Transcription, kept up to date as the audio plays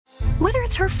Whether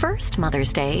it's her first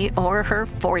Mother's Day or her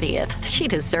 40th, she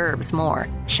deserves more.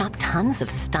 Shop tons of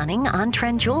stunning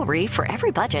on-trend jewelry for every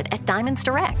budget at Diamonds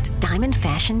Direct. Diamond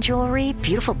fashion jewelry,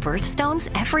 beautiful birthstones,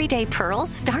 everyday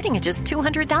pearls starting at just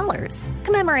 $200.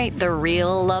 Commemorate the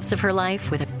real loves of her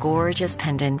life with a gorgeous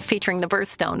pendant featuring the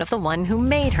birthstone of the one who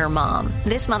made her mom.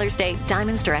 This Mother's Day,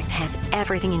 Diamonds Direct has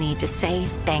everything you need to say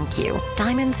thank you.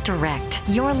 Diamonds Direct.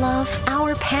 Your love,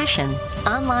 our passion.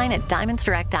 Online at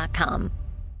diamondsdirect.com.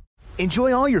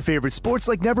 Enjoy all your favorite sports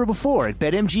like never before at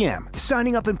BetMGM.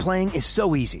 Signing up and playing is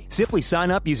so easy. Simply sign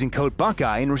up using code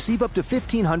Buckeye and receive up to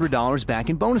 $1,500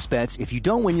 back in bonus bets if you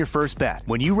don't win your first bet.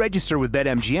 When you register with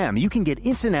BetMGM, you can get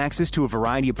instant access to a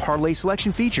variety of parlay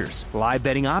selection features, live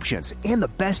betting options, and the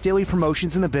best daily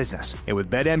promotions in the business. And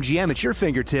with BetMGM at your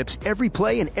fingertips, every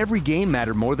play and every game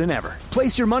matter more than ever.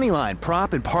 Place your moneyline,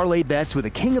 prop, and parlay bets with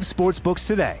the king of sportsbooks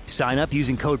today. Sign up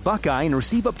using code Buckeye and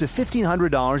receive up to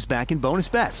 $1,500 back in bonus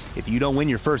bets if you don't win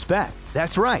your first bet.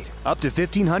 That's right, up to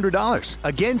 $1,500.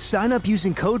 Again, sign up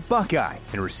using code Buckeye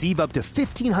and receive up to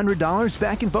 $1,500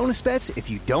 back in bonus bets if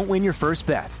you don't win your first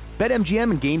bet.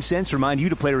 BetMGM and GameSense remind you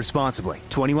to play responsibly.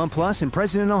 21 plus and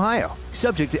present in Ohio.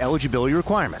 Subject to eligibility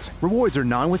requirements. Rewards are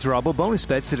non-withdrawable bonus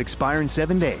bets that expire in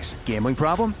 7 days. Gambling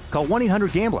problem? Call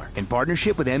 1-800-GAMBLER in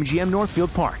partnership with MGM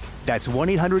Northfield Park. That's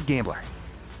 1-800-GAMBLER.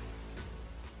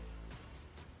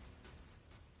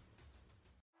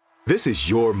 This is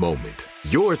your moment,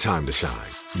 your time to shine,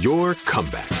 your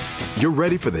comeback. You're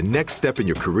ready for the next step in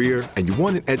your career, and you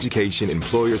want an education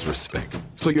employers respect.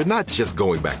 So you're not just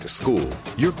going back to school,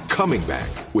 you're coming back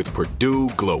with Purdue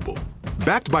Global.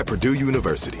 Backed by Purdue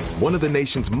University, one of the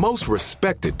nation's most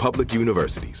respected public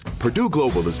universities, Purdue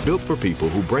Global is built for people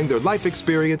who bring their life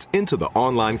experience into the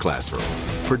online classroom.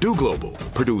 Purdue Global,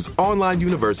 Purdue's online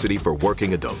university for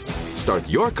working adults. Start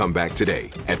your comeback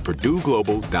today at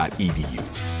purdueglobal.edu.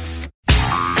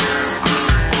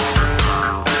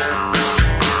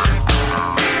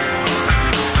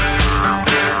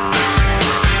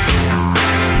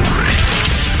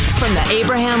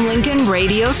 Abraham Lincoln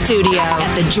Radio Studio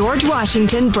at the George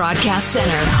Washington Broadcast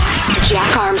Center.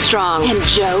 Jack Armstrong and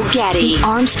Joe Getty. The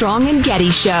Armstrong and Getty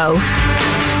Show.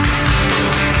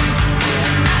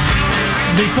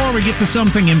 Before we get to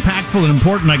something impactful and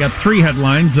important, I got 3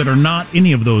 headlines that are not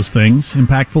any of those things,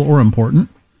 impactful or important.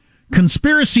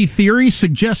 Conspiracy theory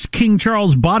suggests King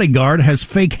Charles' bodyguard has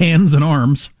fake hands and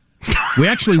arms. We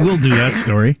actually will do that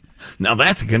story. Now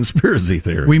that's a conspiracy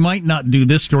theory. We might not do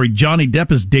this story. Johnny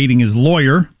Depp is dating his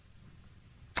lawyer.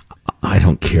 I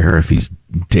don't care if he's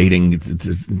dating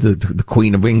the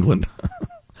Queen of England.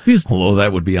 Although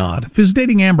that would be odd. If he's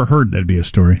dating Amber Heard, that'd be a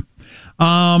story.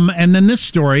 And then this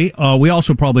story, we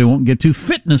also probably won't get to.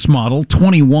 Fitness model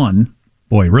 21.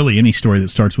 Boy, really any story that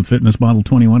starts with fitness model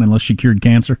 21, unless she cured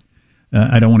cancer,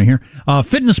 I don't want to hear.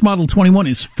 Fitness model 21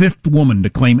 is 5th woman to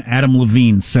claim Adam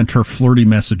Levine sent her flirty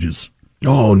messages.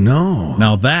 Oh, no.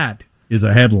 Now that is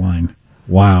a headline.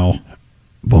 Wow.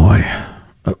 Boy.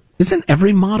 Isn't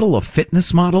every model a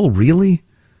fitness model, really?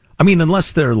 I mean,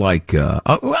 unless they're like...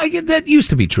 that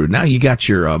used to be true. Now you got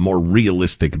your more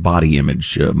realistic body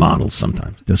image models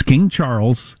sometimes. Does King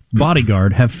Charles'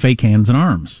 bodyguard have fake hands and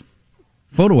arms?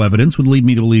 Photo evidence would lead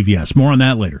me to believe yes. More on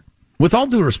that later. With all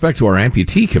due respect to our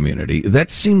amputee community, that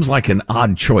seems like an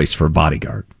odd choice for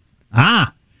bodyguard.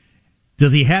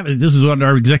 Does he have, this is what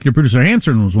our executive producer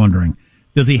Hanson was wondering,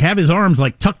 does he have his arms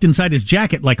like tucked inside his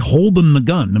jacket, like holding the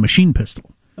gun, the machine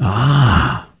pistol?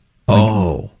 I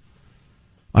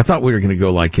thought we were going to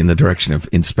go like in the direction of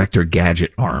Inspector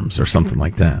Gadget arms or something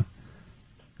like that.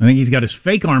 I think he's got his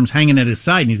fake arms hanging at his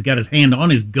side, and he's got his hand on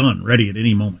his gun, ready at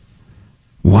any moment.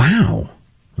 Wow.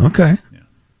 Okay. Yeah.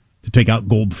 To take out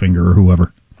Goldfinger or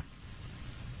whoever.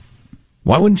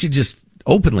 Why wouldn't you just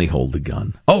openly hold the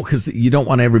gun? Oh, because you don't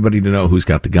want everybody to know who's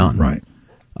got the gun. Right.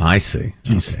 I see.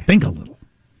 Just think a little.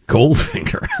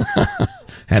 Goldfinger.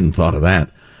 Hadn't thought of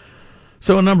that.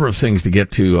 So a number of things to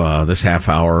get to this half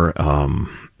hour,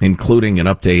 including an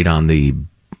update on the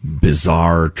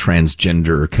bizarre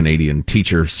transgender Canadian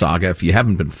teacher saga. If you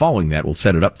haven't been following that, we'll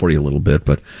set it up for you a little bit.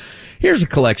 But here's a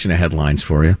collection of headlines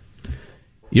for you.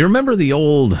 You remember the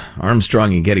old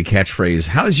Armstrong and Getty catchphrase,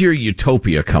 how's your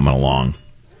utopia coming along?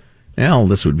 Well,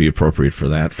 this would be appropriate for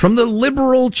that. From the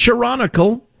Liberal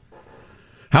Chronicle,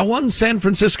 how one San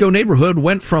Francisco neighborhood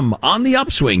went from on the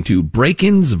upswing to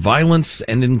break-ins, violence,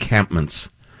 and encampments.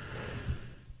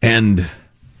 And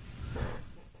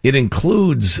it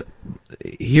includes,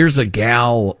 here's a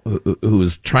gal who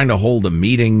was trying to hold a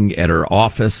meeting at her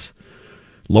office,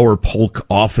 Lower Polk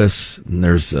office, and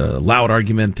there's a loud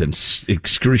argument and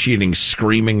excruciating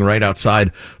screaming right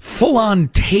outside. Full-on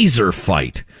taser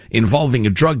fight involving a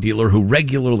drug dealer who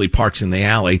regularly parks in the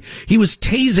alley. He was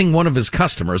tasing one of his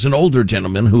customers, an older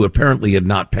gentleman who apparently had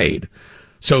not paid.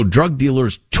 So drug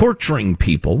dealers torturing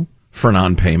people for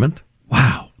non-payment.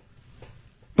 Wow.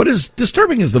 But as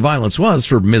disturbing as the violence was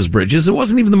for Ms. Bridges, it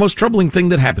wasn't even the most troubling thing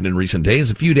that happened in recent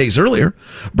days. A few days earlier,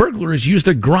 burglars used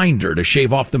a grinder to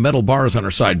shave off the metal bars on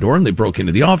her side door, and they broke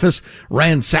into the office,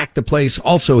 ransacked the place,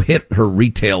 also hit her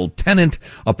retail tenant,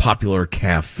 a popular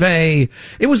cafe.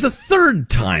 It was the third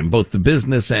time both the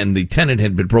business and the tenant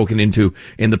had been broken into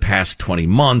in the past 20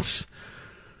 months.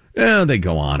 They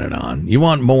go on and on. You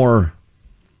want more?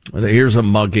 Here's a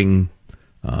mugging.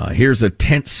 Here's a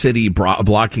tent city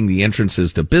blocking the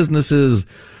entrances to businesses,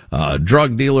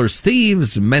 drug dealers,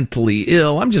 thieves, mentally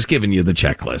ill. I'm just giving you the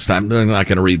checklist. I'm not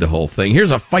going to read the whole thing.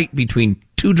 Here's a fight between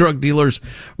two drug dealers,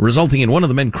 resulting in one of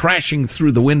the men crashing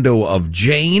through the window of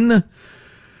Jane,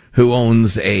 who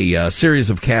owns a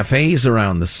series of cafes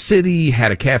around the city,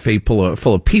 had a cafe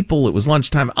full of people. It was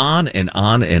lunchtime. On and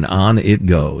on and on it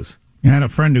goes. I had a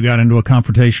friend who got into a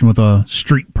confrontation with a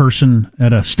street person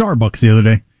at a Starbucks the other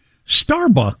day.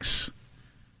 Starbucks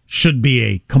should be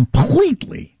a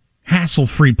completely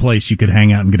hassle-free place you could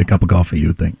hang out and get a cup of coffee, you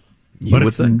would think. But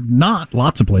it's not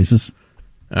lots of places.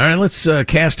 All right, let's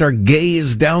cast our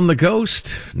gaze down the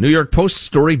coast. New York Post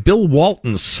story, Bill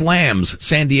Walton slams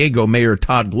San Diego Mayor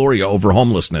Todd Gloria over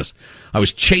homelessness. I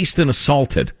was chased and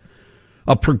assaulted.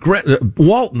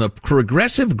 Walton, a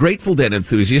progressive Grateful Dead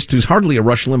enthusiast who's hardly a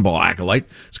Rush Limbaugh acolyte,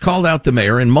 has called out the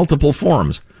mayor in multiple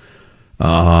forums.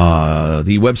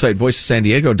 The website Voice of San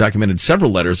Diego documented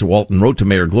several letters that Walton wrote to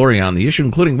Mayor Gloria on the issue,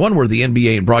 including one where the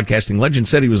NBA and broadcasting legend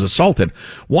said he was assaulted.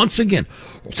 Once again,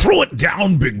 throw it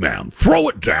down, big man. Throw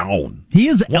it down. He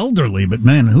is elderly, but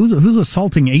man, who's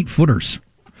assaulting 8-footers?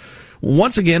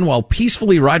 Once again, while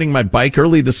peacefully riding my bike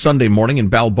early this Sunday morning in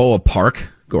Balboa Park,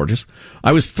 gorgeous,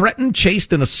 I was threatened,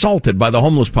 chased, and assaulted by the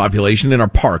homeless population in our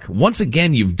park. Once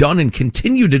again, you've done and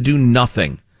continue to do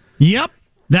nothing. Yep.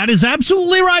 That is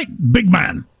absolutely right, big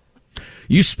man.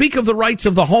 You speak of the rights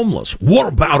of the homeless. What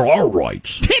about our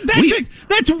rights?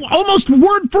 That's almost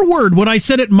word for word what I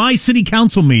said at my city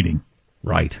council meeting.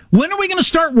 Right. When are we going to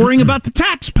start worrying about the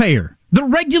taxpayer, the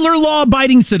regular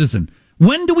law-abiding citizen?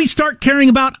 When do we start caring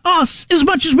about us as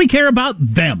much as we care about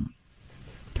them?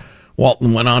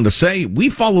 Walton went on to say, we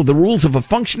follow the rules of a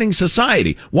functioning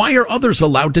society. Why are others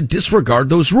allowed to disregard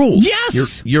those rules?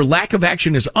 Yes! Your lack of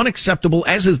action is unacceptable,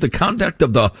 as is the conduct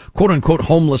of the quote-unquote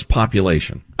homeless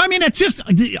population. I mean, it's just,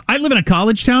 I live in a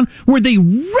college town where they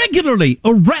regularly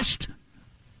arrest,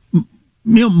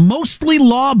 mostly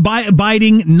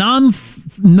law-abiding, no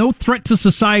threat to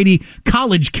society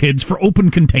college kids for open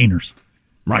containers.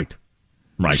 Right.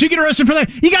 Right. So you get arrested for that.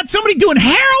 You got somebody doing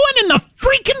heroin in the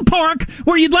freaking park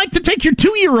where you'd like to take your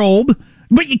 2-year-old,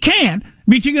 but you can't.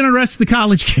 But you're going to arrest the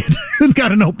college kid who's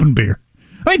got an open beer.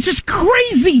 I mean, it's just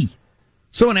crazy.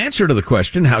 So in answer to the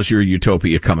question, how's your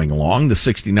utopia coming along, the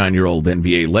 69-year-old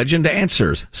NBA legend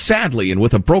answers, sadly and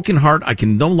with a broken heart, I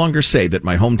can no longer say that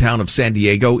my hometown of San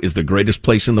Diego is the greatest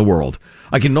place in the world.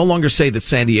 I can no longer say that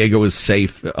San Diego is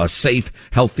a safe,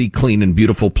 healthy, clean, and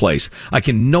beautiful place. I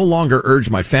can no longer urge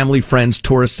my family, friends,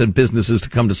 tourists, and businesses to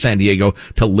come to San Diego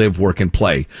to live, work, and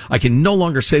play. I can no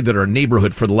longer say that our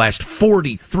neighborhood for the last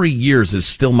 43 years is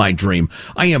still my dream.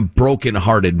 I am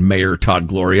broken-hearted, Mayor Todd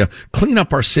Gloria. Clean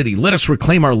up our city. Let us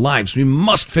reclaim our lives. We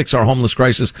must fix our homeless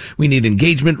crisis. We need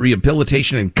engagement,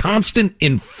 rehabilitation, and constant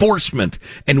enforcement,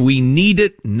 and we need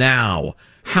it now.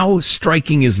 How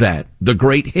striking is that? The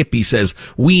great hippie says,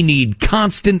 we need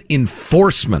constant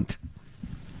enforcement.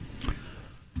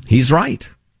 He's right.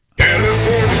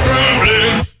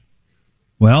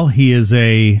 Well, he is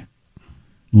a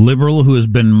liberal who has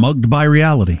been mugged by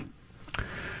reality.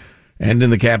 And in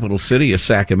the capital city of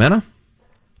Sacramento,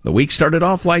 the week started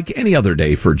off like any other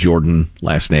day for Jordan,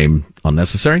 last name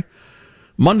unnecessary.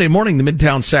 Monday morning, the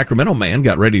Midtown Sacramento man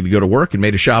got ready to go to work and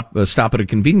made a stop at a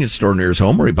convenience store near his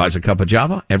home where he buys a cup of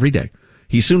Java every day.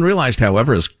 He soon realized,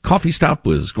 however, his coffee stop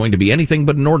was going to be anything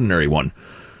but an ordinary one.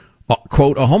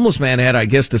 Quote, a homeless man had, I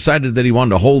guess, decided that he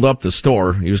wanted to hold up the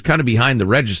store. He was kind of behind the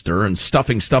register and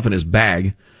stuffing stuff in his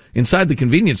bag. Inside the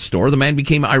convenience store, the man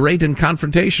became irate and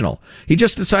confrontational. He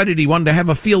just decided he wanted to have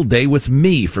a field day with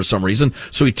me for some reason,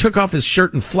 so he took off his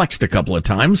shirt and flexed a couple of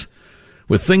times.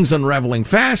 With things unraveling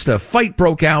fast, a fight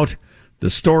broke out. The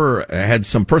store had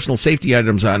some personal safety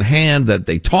items on hand that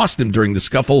they tossed him during the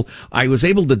scuffle. I was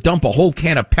able to dump a whole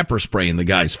can of pepper spray in the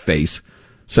guy's face,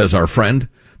 says our friend.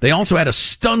 They also had a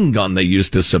stun gun they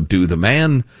used to subdue the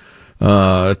man.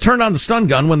 Turned on the stun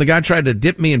gun when the guy tried to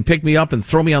dip me and pick me up and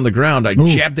throw me on the ground. I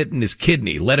jabbed it in his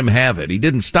kidney, let him have it. He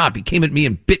didn't stop. He came at me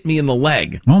and bit me in the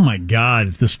leg. Oh, my God.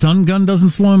 If the stun gun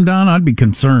doesn't slow him down, I'd be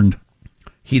concerned.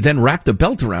 He then wrapped a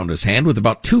belt around his hand with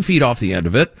about 2 feet off the end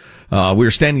of it. We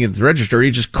were standing at the register. He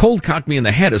just cold cocked me in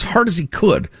the head as hard as he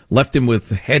could. Left him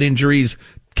with head injuries,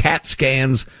 CAT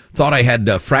scans. Thought I had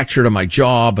fractured on my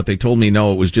jaw, but they told me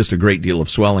no, it was just a great deal of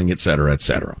swelling, etc.,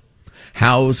 etc.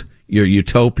 How's your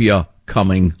utopia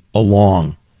coming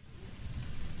along?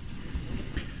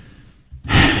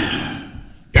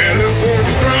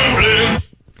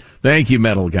 Thank you,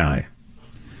 metal guy.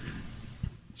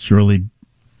 Surely.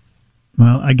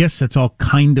 Well, I guess that's all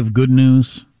kind of good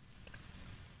news.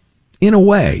 In a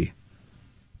way,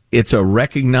 it's a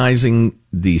recognizing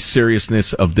the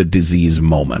seriousness of the disease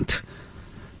moment,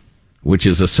 which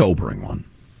is a sobering one.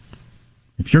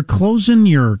 If you're closing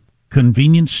your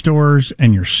convenience stores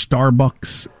and your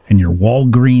Starbucks and your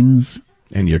Walgreens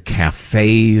and your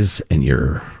cafes and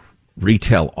your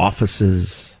retail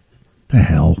offices, the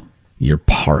hell, your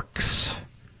parks,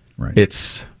 right?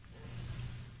 It's,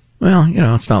 well,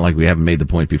 it's not like we haven't made the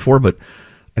point before, but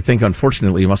I think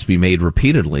unfortunately it must be made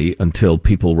repeatedly until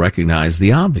people recognize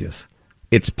the obvious.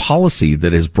 It's policy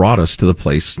that has brought us to the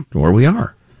place where we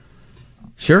are.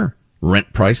 Sure,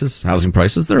 rent prices, housing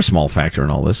prices, they're a small factor in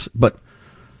all this, but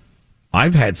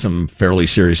I've had some fairly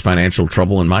serious financial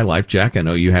trouble in my life, Jack. I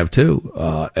know you have too.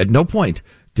 At no point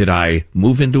did I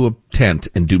move into a tent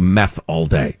and do meth all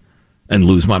day and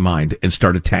lose my mind and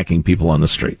start attacking people on the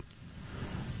street.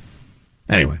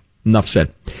 Anyway, enough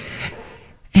said.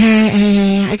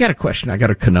 I got a question. I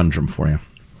got a conundrum for you.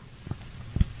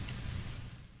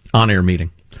 On-air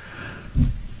meeting.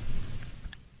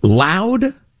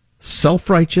 Loud,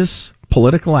 self-righteous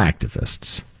political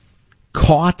activists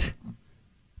caught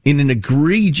in an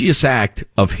egregious act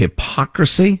of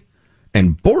hypocrisy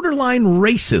and borderline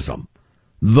racism,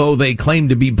 though they claim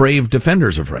to be brave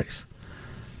defenders of race.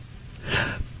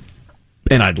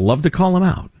 And I'd love to call them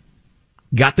out.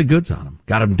 Got the goods on them.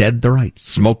 Got them dead to rights.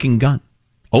 Smoking gun.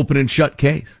 Open and shut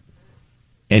case.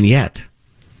 And yet,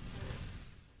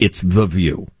 it's The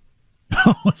View.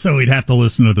 So we'd have to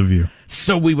listen to The View.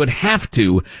 So we would have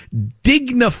to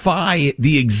dignify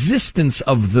the existence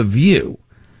of The View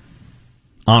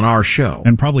on our show.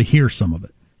 And probably hear some of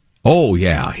it. Oh,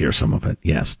 yeah, hear some of it.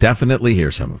 Yes, definitely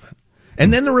hear some of it.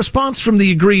 And then the response from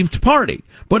the aggrieved party.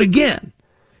 But again,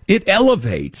 it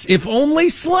elevates, if only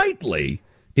slightly,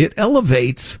 it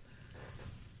elevates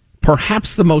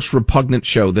perhaps the most repugnant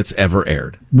show that's ever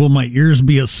aired. Will my ears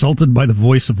be assaulted by the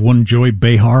voice of one Joy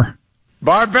Behar?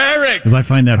 Barbaric! Because I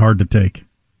find that hard to take.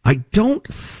 I don't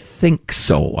think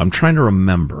so. I'm trying to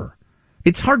remember.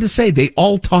 It's hard to say. They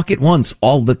all talk at once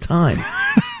all the time.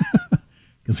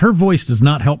 Because her voice does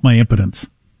not help my impotence. It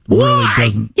really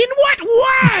doesn't. In what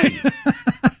way?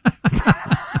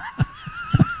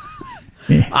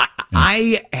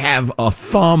 I have a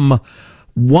thumb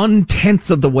 1/10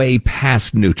 of the way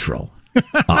past neutral.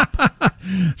 Up.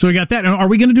 So we got that. Are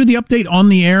we going to do the update on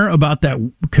the air about that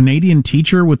Canadian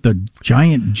teacher with the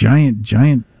giant?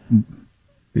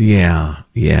 Yeah.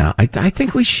 I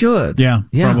think we should. Yeah,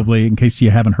 probably, in case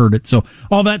you haven't heard it. So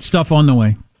all that stuff on the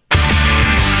way.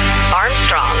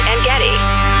 Armstrong and Getty.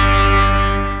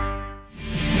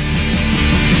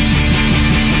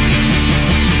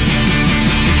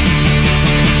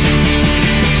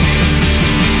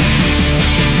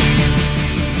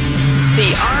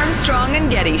 The Armstrong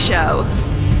and Getty Show.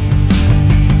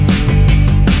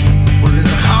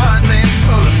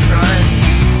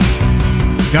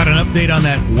 Got an update on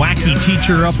that wacky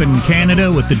teacher up in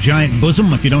Canada with the giant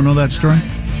bosom, if you don't know that story?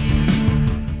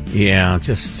 Yeah,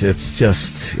 it's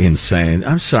just insane.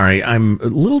 I'm sorry, I'm a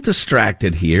little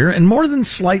distracted here and more than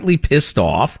slightly pissed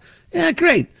off. Yeah,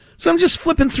 great. So I'm just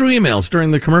flipping through emails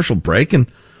during the commercial break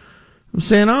and I'm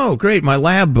saying, oh, great, my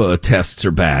lab tests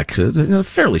are back.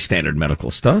 Fairly standard medical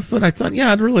stuff, but I thought,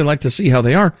 yeah, I'd really like to see how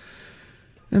they are.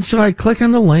 And so I click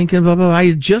on the link and blah, blah, blah.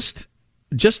 I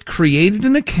just created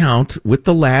an account with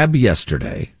the lab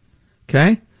yesterday,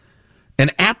 okay?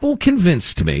 And Apple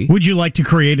convinced me. Would you like to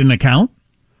create an account?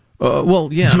 Well,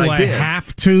 yeah, Do I did.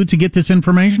 Have to get this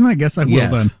information? I guess I will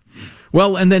then.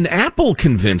 Well, and then Apple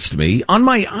convinced me on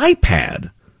my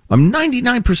iPad. I'm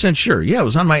 99% sure. Yeah, it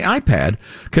was on my iPad.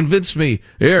 Convinced me,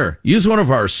 here, use one of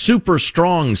our super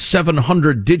strong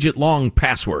 700-digit long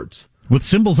passwords. With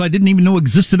symbols I didn't even know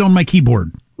existed on my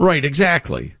keyboard. Right,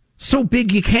 exactly. So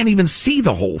big you can't even see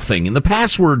the whole thing in the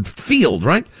password field,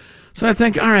 right? So I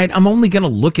think, all right, I'm only going to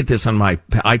look at this on my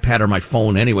iPad or my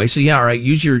phone anyway. So yeah, all right,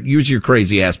 use your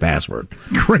crazy ass password.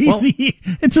 Crazy?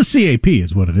 Well, it's a CAP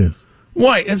is what it is.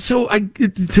 Why? And so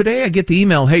today I get the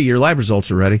email, hey, your lab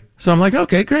results are ready. So I'm like,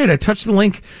 okay, great. I touch the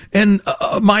link, and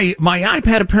my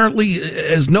iPad apparently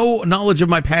has no knowledge of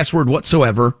my password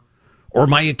whatsoever, or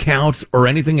my account, or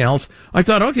anything else. I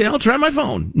thought, okay, I'll try my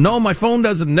phone. No, my phone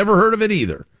doesn't. Never heard of it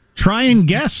either. Try and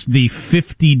guess the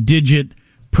 50-digit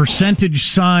percentage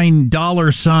sign,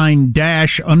 $,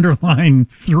 dash, underline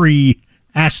 3,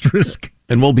 asterisk.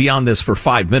 And we'll be on this for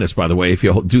 5 minutes, by the way, if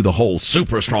you do the whole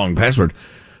super strong password.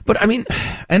 But I mean,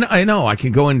 and I know I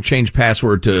can go and change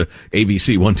password to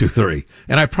ABC123,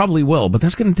 and I probably will, but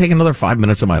that's going to take another 5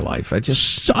 minutes of my life.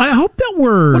 I hope that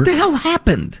we're... What the hell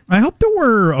happened? I hope that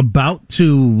we're about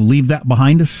to leave that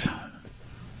behind us.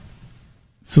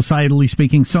 Societally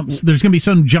speaking, there's going to be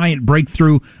some giant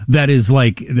breakthrough that is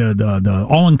like the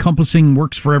all-encompassing,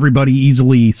 works for everybody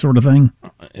easily sort of thing.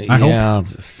 I hope.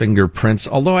 Fingerprints.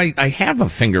 Although I have a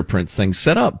fingerprint thing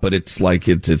set up, but it's like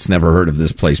it's never heard of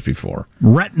this place before.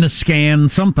 Retina scan,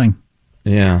 something.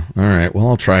 Yeah. All right. Well,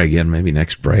 I'll try again maybe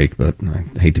next break, but I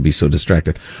hate to be so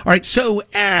distracted. All right. So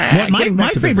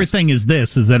my favorite thing is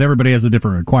that everybody has a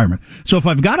different requirement. So if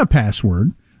I've got a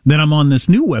password, then I'm on this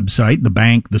new website, the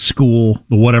bank, the school,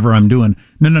 the whatever I'm doing.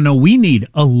 No. We need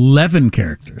 11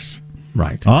 characters.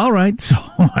 Right. All right. So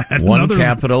one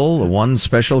capital, one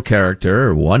special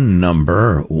character, one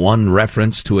number, one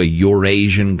reference to a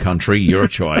Eurasian country, your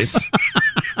choice.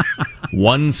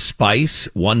 One spice,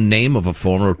 one name of a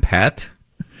former pet.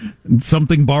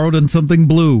 Something borrowed and something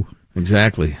blue.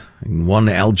 Exactly. And one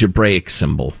algebraic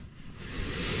symbol.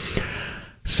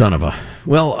 Son of a...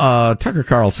 Well, Tucker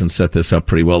Carlson set this up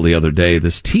pretty well the other day.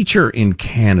 This teacher in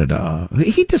Canada,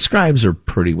 he describes her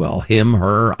pretty well. Him,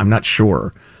 her, I'm not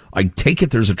sure. I take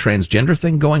it there's a transgender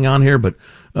thing going on here, but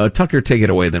Tucker, take it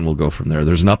away, then we'll go from there.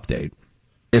 There's an update.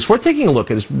 Yes, we're taking a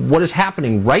look at what is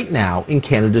happening right now in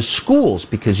Canada's schools,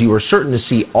 because you are certain to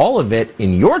see all of it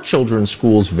in your children's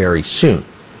schools very soon.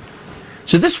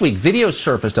 So this week, videos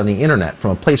surfaced on the internet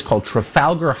from a place called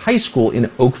Trafalgar High School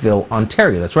in Oakville,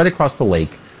 Ontario. That's right across the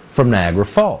lake from Niagara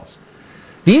Falls.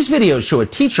 These videos show a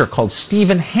teacher called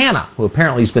Stephen Hanna, who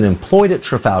apparently has been employed at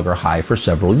Trafalgar High for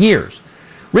several years.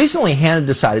 Recently, Hanna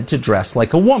decided to dress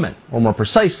like a woman, or more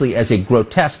precisely, as a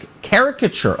grotesque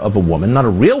caricature of a woman, not a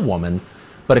real woman,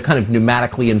 but a kind of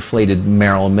pneumatically inflated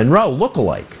Marilyn Monroe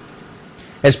look-alike.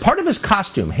 As part of his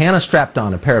costume, Hanna strapped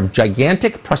on a pair of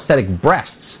gigantic prosthetic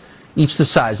breasts, each the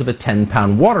size of a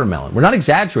 10-pound watermelon. We're not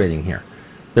exaggerating here.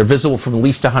 They're visible from at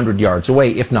least 100 yards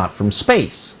away, if not from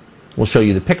space. We'll show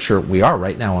you the picture we are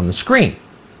right now on the screen.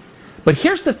 But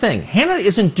here's the thing. Hanna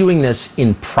isn't doing this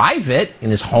in private, in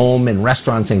his home, in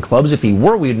restaurants and clubs. If he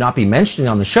were, we would not be mentioning it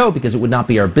on the show because it would not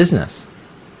be our business.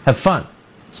 Have fun,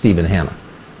 Stephen Hanna.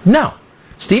 No.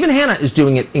 Stephen Hanna is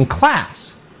doing it in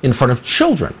class, in front of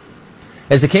children.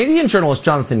 As the Canadian journalist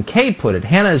Jonathan Kay put it,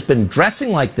 Hanna has been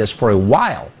dressing like this for a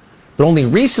while, but only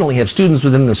recently have students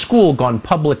within the school gone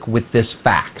public with this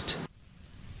fact.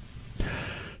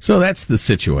 So that's the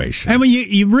situation. I mean,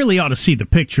 you really ought to see the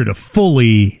picture to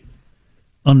fully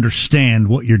understand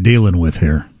what you're dealing with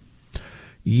here.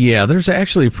 Yeah, there's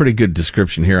actually a pretty good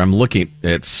description here. I'm looking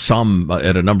at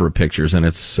a number of pictures, and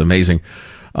it's amazing.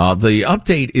 The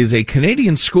update is a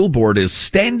Canadian school board is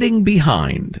standing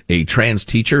behind a trans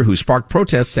teacher who sparked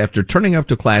protests after turning up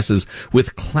to classes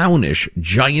with clownish,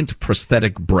 giant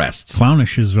prosthetic breasts.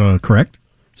 Clownish is correct.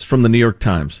 It's from the New York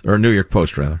Times, or New York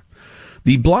Post, rather.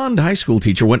 The blonde high school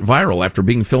teacher went viral after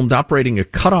being filmed operating a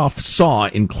cut-off saw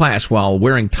in class while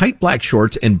wearing tight black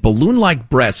shorts and balloon-like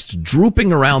breasts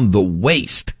drooping around the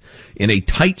waist in a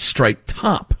tight striped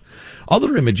top.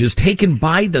 Other images taken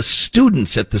by the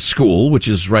students at the school, which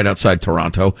is right outside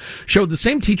Toronto, showed the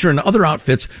same teacher in other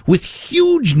outfits with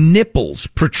huge nipples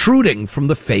protruding from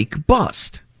the fake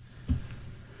bust.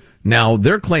 Now,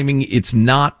 they're claiming it's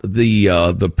not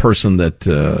the person that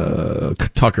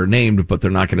Tucker named, but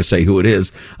they're not going to say who it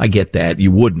is. I get that.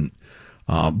 You wouldn't.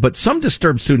 But some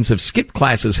disturbed students have skipped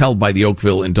classes held by the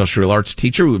Oakville Industrial Arts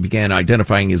teacher who began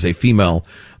identifying as a female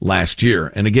last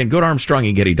year. And again, go to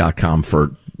ArmstrongandGetty.com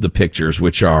for the pictures,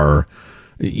 which are,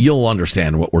 you'll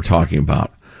understand what we're talking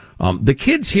about. The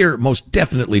kids here most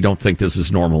definitely don't think this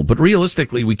is normal, but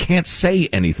realistically, we can't say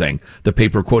anything. The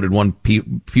paper quoted one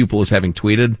pupil as having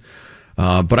tweeted,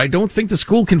 but I don't think the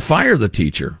school can fire the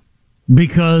teacher.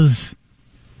 Because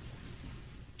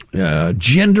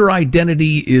gender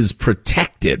identity is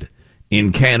protected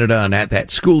in Canada and at that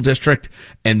school district,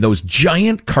 and those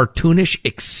giant, cartoonish,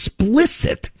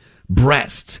 explicit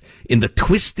breasts in the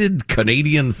twisted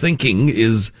Canadian thinking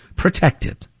is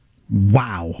protected.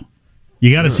 Wow.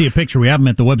 You got to see a picture. We have them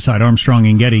at the website,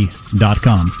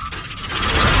 ArmstrongandGetty.com.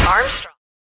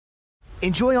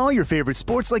 Enjoy all your favorite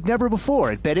sports like never before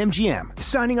at BetMGM.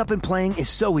 Signing up and playing is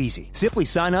so easy. Simply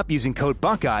sign up using code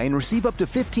Buckeye and receive up to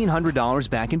 $1,500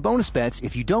 back in bonus bets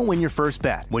if you don't win your first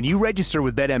bet. When you register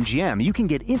with BetMGM, you can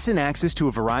get instant access to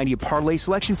a variety of parlay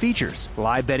selection features,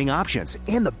 live betting options,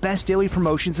 and the best daily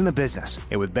promotions in the business.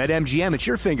 And with BetMGM at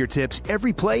your fingertips,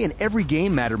 every play and every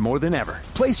game matter more than ever.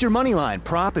 Place your moneyline,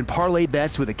 prop, and parlay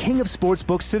bets with the king of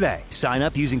sportsbooks today. Sign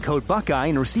up using code Buckeye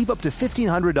and receive up to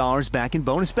 $1,500 back in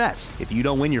bonus bets if you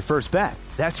don't win your first bet.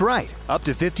 That's right, up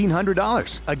to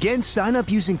 $1,500. Again, sign up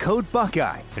using code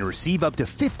Buckeye and receive up to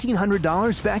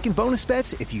 $1,500 back in bonus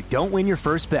bets if you don't win your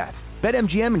first bet.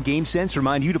 BetMGM and GameSense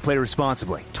remind you to play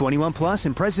responsibly. 21 plus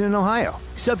and present in Ohio.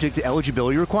 Subject to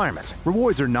eligibility requirements.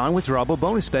 Rewards are non-withdrawable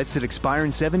bonus bets that expire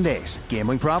in 7 days.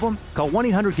 Gambling problem? Call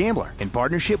 1-800-GAMBLER in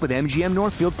partnership with MGM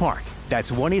Northfield Park.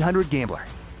 That's 1-800-GAMBLER.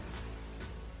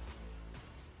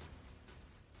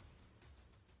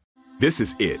 This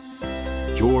is it.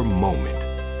 Your moment.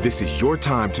 This is your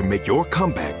time to make your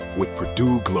comeback with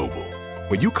Purdue Global.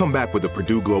 When you come back with a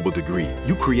Purdue Global degree,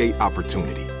 you create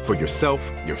opportunity for yourself,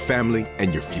 your family,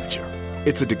 and your future.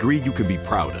 It's a degree you can be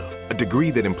proud of, a degree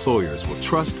that employers will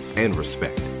trust and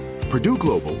respect. Purdue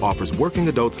Global offers working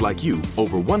adults like you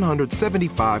over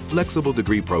 175 flexible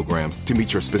degree programs to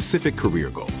meet your specific career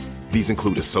goals. These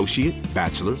include associate,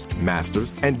 bachelor's,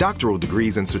 master's, and doctoral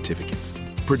degrees and certificates.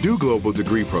 Purdue Global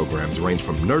degree programs range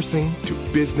from nursing to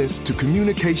business to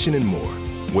communication and more.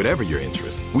 Whatever your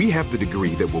interest, we have the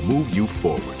degree that will move you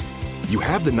forward. You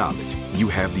have the knowledge, you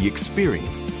have the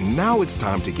experience. Now it's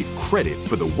time to get credit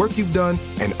for the work you've done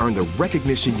and earn the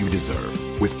recognition you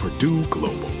deserve with Purdue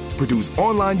Global, Purdue's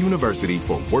online university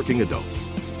for working adults.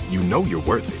 You know you're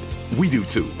worth it. We do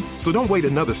too. So don't wait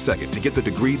another second to get the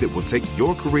degree that will take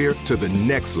your career to the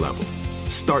next level.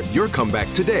 Start your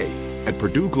comeback today at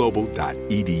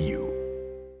purdueglobal.edu.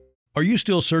 Are you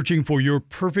still searching for your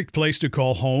perfect place to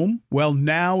call home? Well,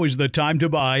 now is the time to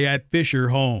buy at Fisher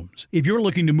Homes. If you're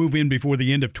looking to move in before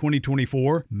the end of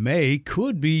 2024, May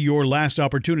could be your last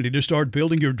opportunity to start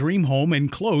building your dream home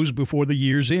and close before the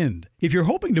year's end. If you're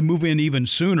hoping to move in even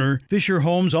sooner, Fisher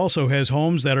Homes also has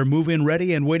homes that are move-in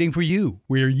ready and waiting for you,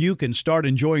 where you can start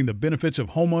enjoying the benefits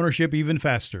of homeownership even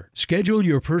faster. Schedule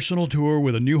your personal tour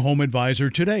with a new home advisor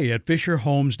today at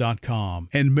FisherHomes.com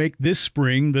and make this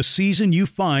spring the season you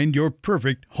find your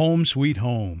perfect home sweet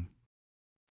home.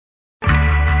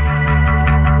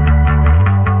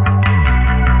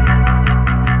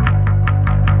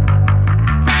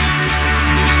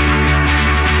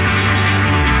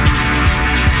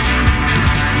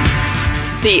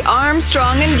 The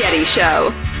Armstrong and Getty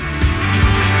Show.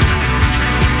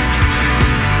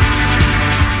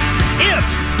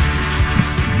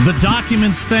 If the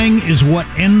documents thing is what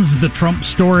ends the Trump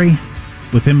story,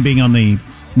 with him being on the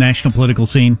national political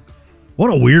scene, what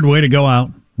a weird way to go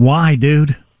out. Why,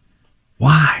 dude?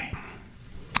 Why?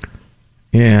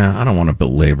 Yeah, I don't want to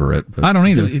belabor it. But I don't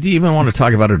either. Do you even want to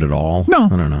talk about it at all? No. I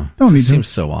don't know. Don't need to. Seems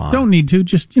so odd. Don't need to.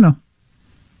 Just,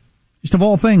 just of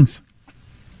all things.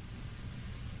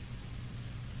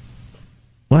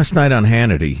 Last night on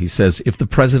Hannity, he says, if the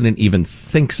president even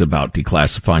thinks about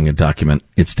declassifying a document,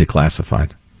 it's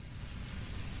declassified.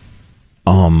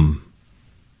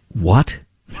 What?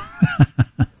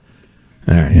 All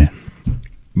right. Yeah.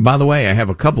 By the way, I have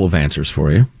a couple of answers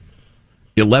for you.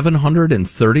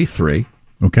 1,133.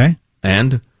 Okay.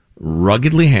 And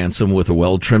ruggedly handsome with a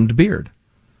well-trimmed beard.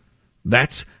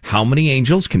 That's how many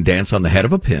angels can dance on the head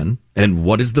of a pin, and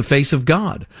what is the face of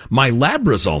God? My lab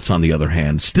results, on the other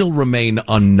hand, still remain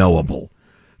unknowable.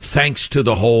 Thanks to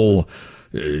the whole,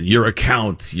 your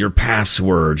account, your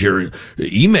password, your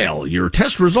email, your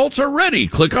test results are ready.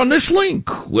 Click on this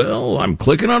link. Well, I'm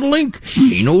clicking on a link.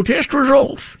 See no test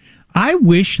results. I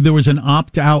wish there was an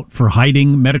opt-out for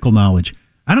hiding medical knowledge.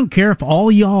 I don't care if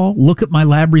all y'all look at my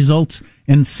lab results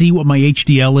and see what my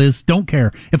HDL is. Don't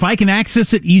care. If I can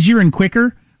access it easier and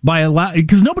quicker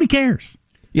because nobody cares.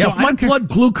 Yeah, so if my blood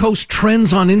glucose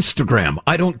trends on Instagram,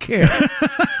 I don't care.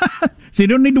 So you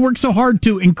don't need to work so hard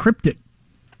to encrypt it.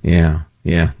 Yeah,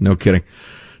 no kidding.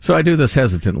 So I do this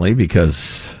hesitantly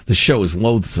because the show is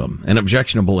loathsome and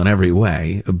objectionable in every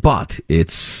way, but it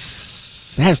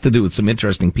has to do with some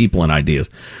interesting people and ideas.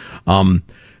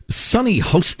 Sonny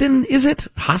Hostin, is it?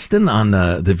 Hostin on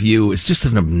The View is just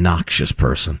an obnoxious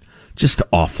person. Just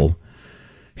awful.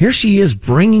 Here she is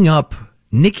bringing up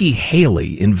Nikki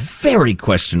Haley in very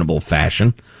questionable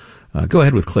fashion. Go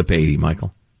ahead with clip 80,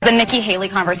 Michael. The Nikki Haley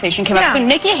conversation came up. So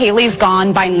Nikki Haley's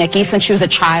gone by Nikki since she was a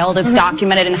child. It's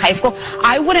documented in high school.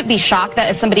 I wouldn't be shocked that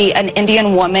as an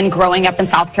Indian woman growing up in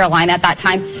South Carolina at that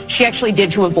time, she actually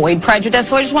did to avoid prejudice.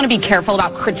 So I just want to be careful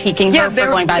about critiquing her for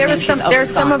going by the name she's always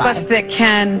There's some of gone us by. that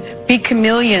can be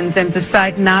chameleons and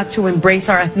decide not to embrace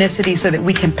our ethnicity so that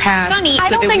we can pass. Sonny, so I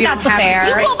don't that think we that's have fair.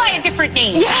 it. You go by a different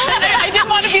name. Yeah, I didn't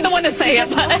want to be the one to say it.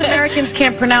 But Americans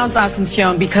can't pronounce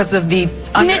Asuncion because of the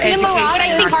undereducation. But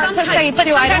I think hard to say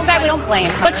too. I don't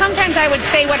blame her. But sometimes I would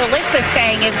say what Alyssa's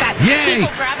saying is that Yay.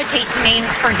 people gravitate to names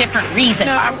for different reasons.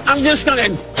 No, I'm just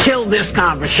going to kill this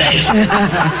conversation.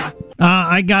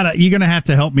 You're going to have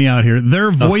to help me out here.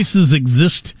 Their voices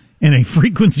exist in a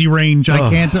frequency range I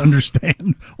can't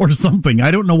understand or something.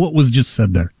 I don't know what was just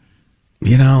said there.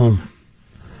 You know,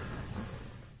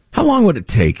 how long would it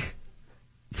take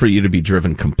for you to be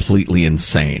driven completely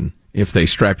insane if they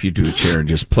strapped you to a chair and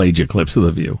just played you clips of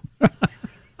The View?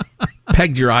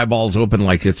 Pegged your eyeballs open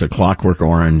like it's a Clockwork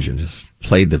Orange and just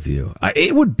played The View.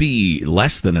 It would be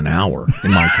less than an hour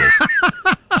in my case.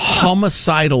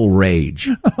 Homicidal rage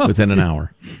within an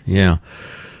hour. Yeah.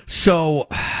 So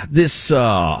this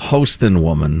Hostin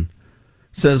woman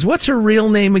says, what's her real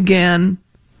name again?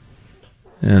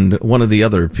 And one of the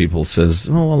other people says,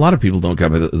 well, a lot of people don't go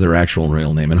by their actual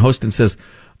real name. And Hostin says,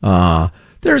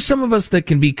 there are some of us that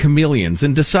can be chameleons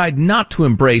and decide not to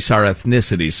embrace our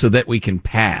ethnicity so that we can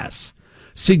pass,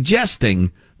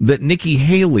 suggesting that Nikki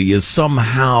Haley is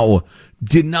somehow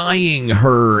denying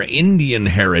her Indian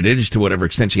heritage to whatever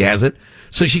extent she has it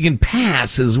so she can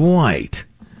pass as white.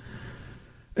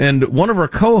 And one of her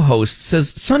co-hosts says,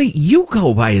 Sonny, you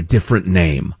go by a different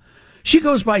name. She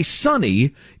goes by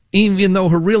Sonny, even though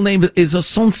her real name is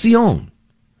Asuncion.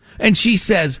 And she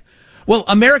says, well,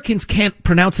 Americans can't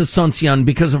pronounce Asuncion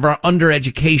because of our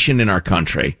undereducation in our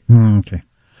country. Okay.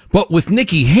 But with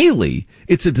Nikki Haley,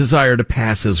 it's a desire to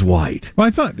pass as white. Well,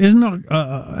 I thought, isn't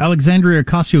Alexandria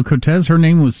Ocasio-Cortez, her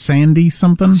name was Sandy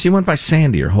something? She went by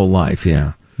Sandy her whole life,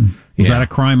 yeah. Was that a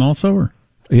crime also? Or?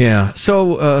 Yeah.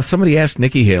 So somebody asked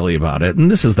Nikki Haley about it, and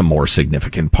this is the more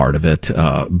significant part of it.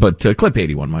 But clip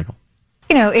 81, Michael.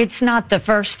 You know, it's not the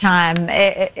first time,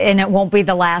 and it won't be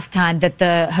the last time that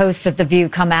the hosts of The View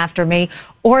come after me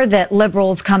or that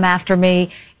liberals come after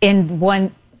me in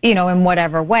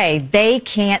whatever way. They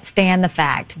can't stand the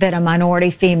fact that a minority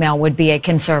female would be a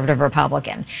conservative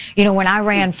Republican. You know, when I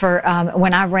ran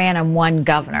and won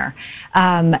governor,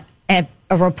 a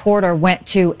reporter went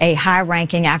to a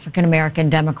high-ranking African-American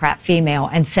Democrat female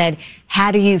and said, how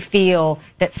do you feel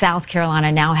that South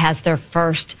Carolina now has their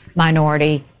first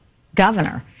minority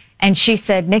governor? And she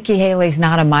said, Nikki Haley's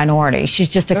not a minority. She's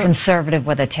just a conservative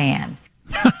with a tan.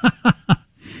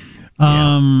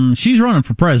 She's running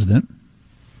for president.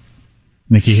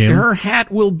 Nikki Haley. Her hat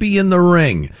will be in the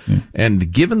ring. Yeah.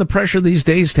 And given the pressure these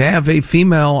days to have a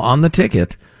female on the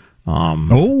ticket,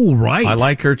 right. I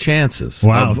like her chances.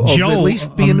 Wow. Of Joe, at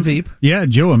least being Veep. Yeah,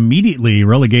 Joe immediately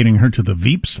relegating her to the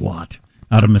Veep slot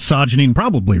out of misogyny and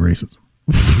probably racism.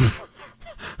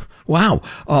 Wow.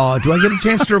 Do I get a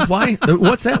chance to reply?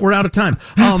 What's that? We're out of time.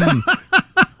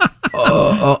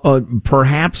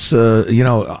 Perhaps,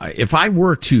 if I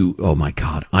were to, oh my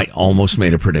God, I almost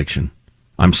made a prediction.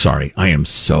 I'm sorry. I am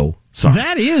so sorry.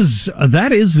 That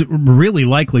is really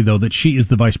likely, though, that she is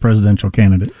the vice presidential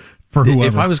candidate for whoever.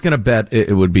 If I was going to bet,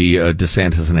 it would be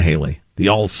DeSantis and Haley, the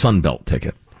all Sunbelt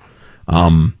ticket.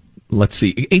 Let's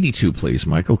see, 82, please,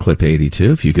 Michael. Clip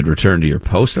 82. If you could return to your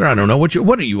post there. I don't know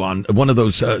what are you on? One of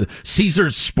those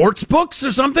Caesars sports books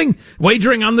or something?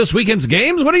 Wagering on this weekend's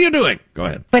games? What are you doing? Go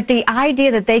ahead. But the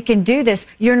idea that they can do this,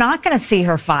 you're not going to see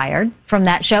her fired from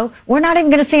that show. We're not even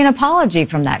going to see an apology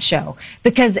from that show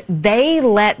because they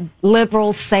let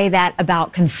liberals say that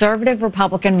about conservative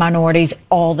Republican minorities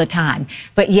all the time.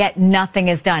 But yet nothing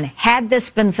is done. Had this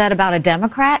been said about a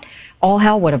Democrat, all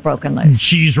hell would have broken loose.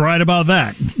 She's right about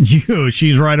that.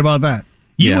 She's right about that.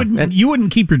 You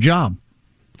wouldn't keep your job.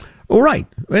 All right.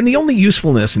 And the only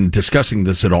usefulness in discussing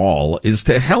this at all is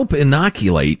to help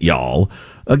inoculate y'all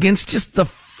against just the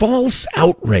false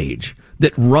outrage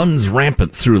that runs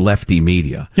rampant through lefty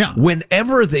media. Yeah.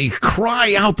 Whenever they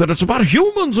cry out that it's about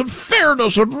humans and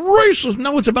fairness and racism,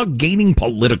 no, it's about gaining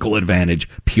political advantage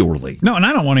purely. No, and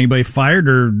I don't want anybody fired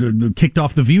or kicked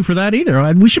off The View for that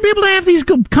either. We should be able to have these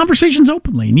conversations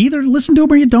openly and either listen to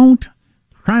them or you don't.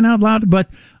 Crying out loud. But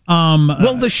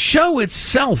well, the show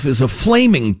itself is a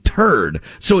flaming turd,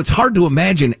 so it's hard to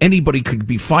imagine anybody could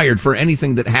be fired for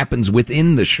anything that happens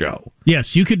within the show.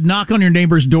 Yes, you could knock on your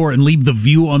neighbor's door and leave The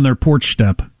View on their porch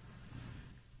step.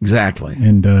 Exactly.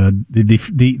 And the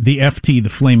FT, the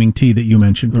flaming T that you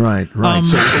mentioned. Right. So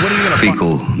what are you going to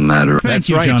fecal matter? That's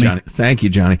right, Johnny. Thank you,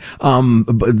 Johnny.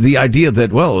 But the idea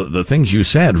that, well, the things you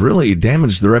said really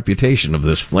damaged the reputation of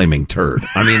this flaming turd.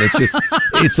 I mean,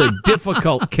 it's a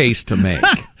difficult case to make.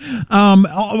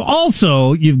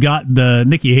 Also, you've got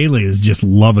Nikki Haley is just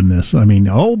loving this. I mean,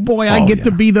 oh boy, I get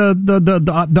to be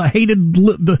the hated,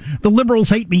 the liberals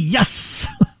hate me. Yes.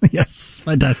 Yes.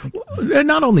 Fantastic. And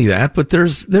not only that, but there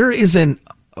is a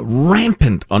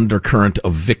rampant undercurrent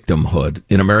of victimhood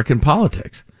in American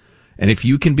politics. And if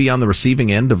you can be on the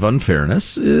receiving end of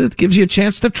unfairness, it gives you a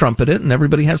chance to trumpet it, and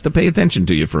everybody has to pay attention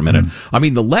to you for a minute. I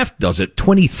mean, the left does it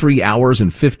 23 hours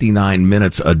and 59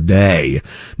 minutes a day.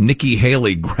 Nikki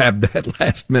Haley grabbed that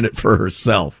last minute for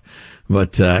herself.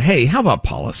 But, hey, how about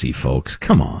policy, folks?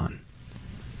 Come on.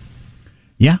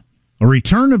 Yeah. A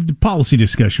return of the policy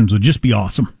discussions would just be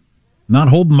awesome. Not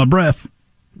holding my breath.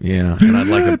 Yeah, and I'd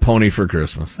like a pony for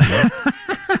Christmas.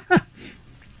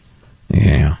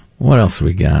 Yeah. What else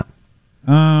we got?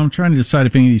 I'm trying to decide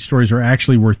if any of these stories are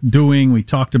actually worth doing. We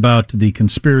talked about the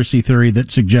conspiracy theory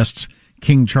that suggests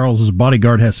King Charles's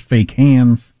bodyguard has fake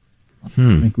hands. I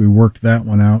think we worked that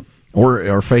one out.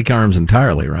 Or fake arms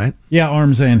entirely, right? Yeah,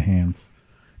 arms and hands.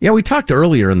 Yeah, we talked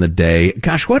earlier in the day.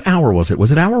 Gosh, what hour was it?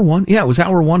 Was it hour one? Yeah, it was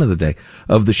hour one of the day,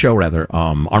 of the show, rather.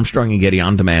 Armstrong and Getty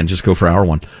on demand. Just go for hour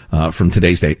one from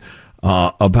today's date.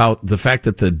 About the fact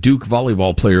that the Duke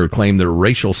volleyball player claimed there were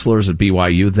racial slurs at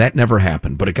BYU. That never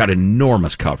happened, but it got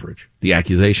enormous coverage, the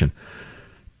accusation.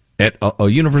 At a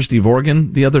University of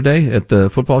Oregon the other day, at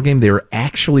the football game, they were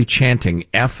actually chanting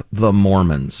F the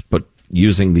Mormons, but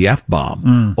using the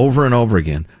F-bomb over and over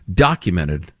again.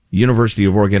 Documented. University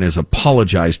of Oregon has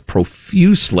apologized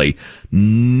profusely.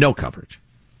 No coverage.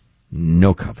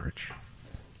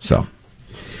 So,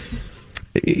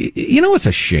 you know, it's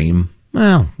a shame.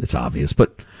 Well, it's obvious,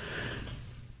 but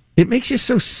it makes you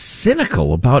so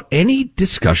cynical about any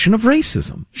discussion of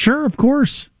racism. Sure, of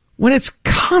course. When it's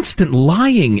constant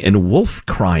lying and wolf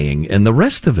crying and the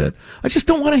rest of it, I just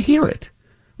don't want to hear it.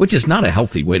 Which is not a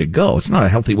healthy way to go. It's not a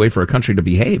healthy way for a country to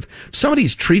behave. If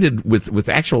somebody's treated with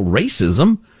actual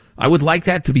racism, I would like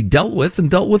that to be dealt with and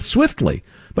dealt with swiftly.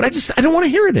 But I don't want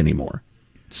to hear it anymore.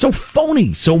 So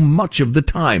phony so much of the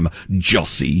time,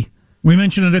 Jussie. We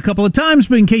mentioned it a couple of times,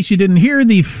 but in case you didn't hear,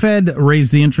 the Fed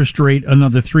raised the interest rate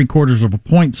another 0.75 of a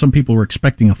point. Some people were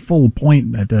expecting a full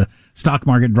point. That the stock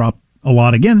market dropped a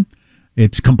lot again.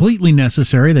 It's completely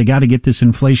necessary. They got to get this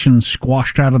inflation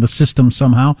squashed out of the system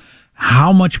somehow.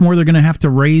 How much more they're going to have to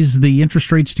raise the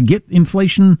interest rates to get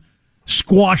inflation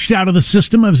squashed out of the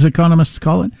system, as economists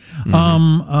call it,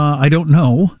 I don't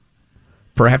know.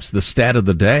 Perhaps the stat of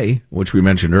the day, which we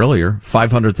mentioned earlier,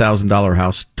 $500,000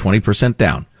 house, 20%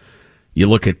 down. You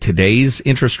look at today's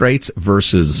interest rates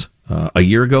versus a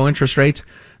year ago interest rates,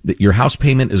 that your house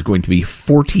payment is going to be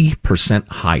 40%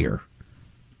 higher.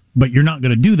 But you're not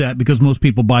going to do that because most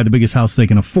people buy the biggest house they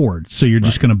can afford. So you're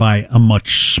just going to buy a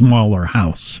much smaller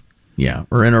house. Yeah,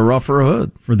 or in a rougher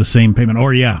hood. For the same payment.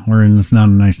 Or, yeah, we're in this not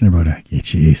a nice neighborhood.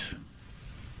 Jeez.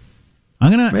 I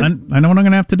know what I'm going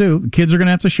to have to do. Kids are going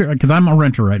to have to share, because I'm a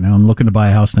renter right now. I'm looking to buy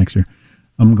a house next year.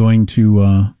 I'm going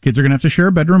to, kids are going to have to share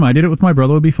a bedroom. I did it with my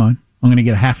brother. It would be fine. I'm going to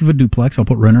get half of a duplex. I'll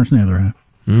put renters in the other half.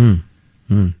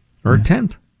 Or a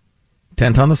tent.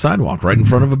 Tent on the sidewalk, right in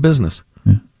front of a business.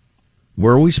 Yeah.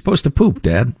 Where are we supposed to poop,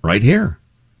 Dad? Right here.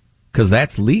 Because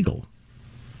that's legal.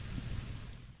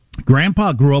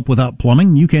 Grandpa grew up without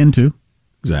plumbing. You can too.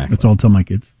 Exactly. That's all I'll tell my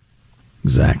kids.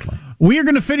 Exactly. We are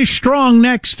going to finish strong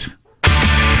next.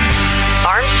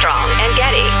 Armstrong and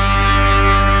Getty.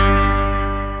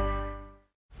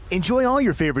 Enjoy all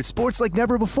your favorite sports like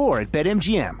never before at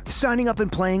BetMGM. Signing up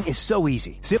and playing is so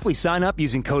easy. Simply sign up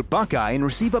using code Buckeye and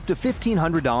receive up to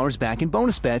 $1,500 back in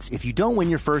bonus bets if you don't win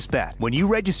your first bet. When you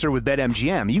register with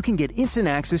BetMGM, you can get instant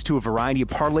access to a variety of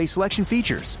parlay selection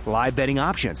features, live betting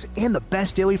options, and the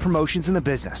best daily promotions in the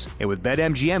business. And with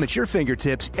BetMGM at your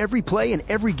fingertips, every play and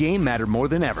every game matter more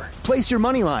than ever. Place your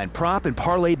moneyline, prop, and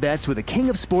parlay bets with the king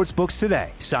of sportsbooks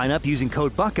today. Sign up using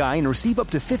code Buckeye and receive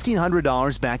up to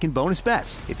 $1,500 back in bonus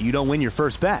bets if you don't win your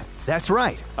first bet. That's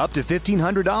right, up to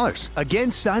 $1,500. Again,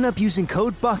 sign up using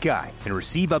code Buckeye and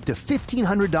receive up to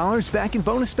 $1,500 back in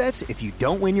bonus bets if you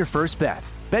don't win your first bet.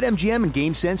 BetMGM and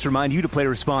GameSense remind you to play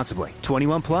responsibly.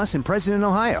 21 plus and present in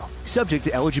Ohio. Subject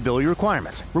to eligibility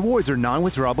requirements. Rewards are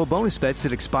non-withdrawable bonus bets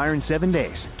that expire in 7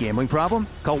 days. Gambling problem?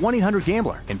 Call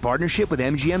 1-800-GAMBLER in partnership with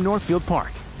MGM Northfield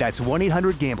Park. That's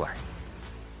 1-800-GAMBLER.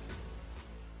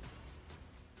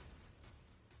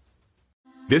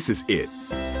 This is it.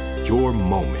 Your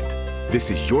moment.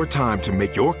 This is your time to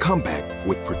make your comeback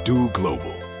with Purdue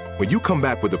Global. When you come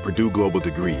back with a Purdue Global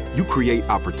degree, you create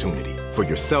opportunity for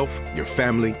yourself, your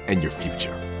family, and your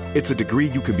future. It's a degree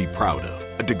you can be proud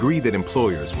of, a degree that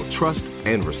employers will trust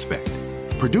and respect.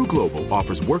 Purdue Global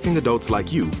offers working adults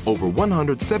like you over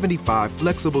 175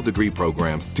 flexible degree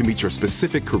programs to meet your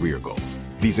specific career goals.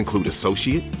 These include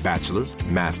associate, bachelor's,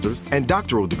 master's, and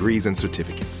doctoral degrees and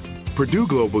certificates. Purdue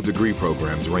Global degree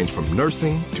programs range from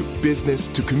nursing to business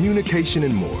to communication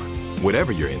and more.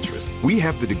 Whatever your interest, we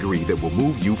have the degree that will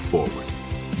move you forward.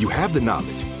 You have the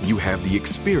knowledge, you have the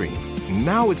experience.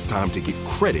 Now it's time to get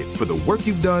credit for the work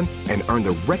you've done and earn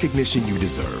the recognition you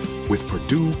deserve with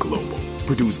Purdue Global,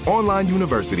 Purdue's online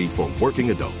university for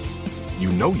working adults. You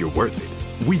know you're worth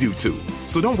it. We do too.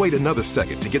 So don't wait another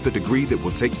second to get the degree that will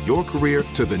take your career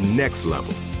to the next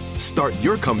level. Start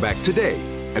your comeback today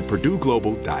at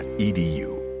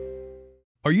purdueglobal.edu.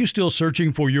 Are you still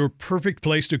searching for your perfect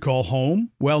place to call home?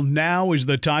 Well, now is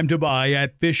the time to buy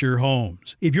at Fisher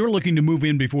Homes. If you're looking to move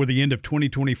in before the end of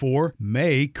 2024,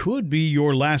 May could be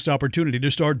your last opportunity to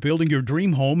start building your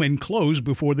dream home and close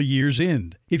before the year's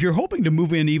end. If you're hoping to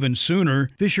move in even sooner,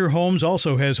 Fisher Homes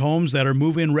also has homes that are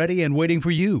move-in ready and waiting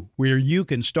for you, where you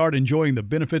can start enjoying the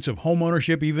benefits of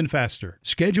homeownership even faster.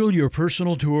 Schedule your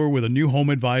personal tour with a new home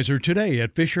advisor today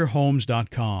at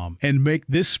FisherHomes.com and make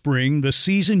this spring the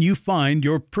season you find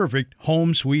your perfect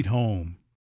home sweet home.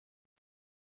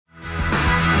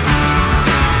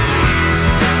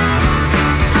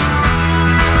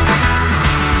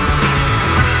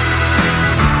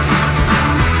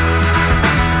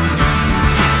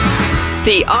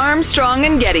 The Armstrong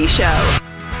and Getty Show.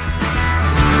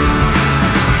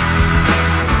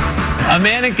 A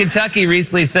man in Kentucky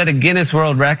recently set a Guinness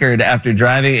World Record after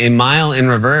driving a mile in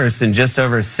reverse in just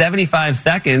over 75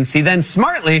 seconds. He then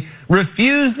smartly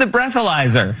refused the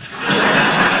breathalyzer.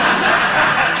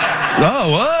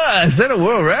 Oh, what? I set a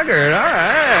world record. All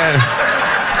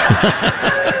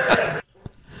right.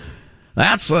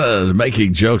 That's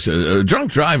making jokes. Drunk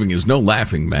driving is no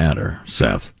laughing matter,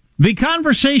 Seth. The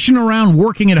conversation around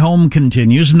working at home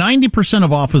continues. 90%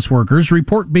 of office workers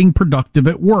report being productive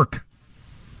at work.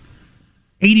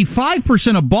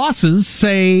 85% of bosses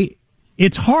say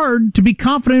it's hard to be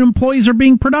confident employees are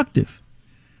being productive.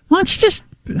 Why don't you just,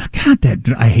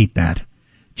 God, I hate that.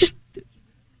 Just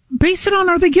base it on,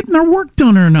 are they getting their work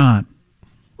done or not?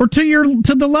 Or to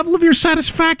the level of your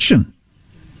satisfaction.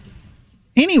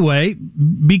 Anyway,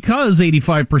 because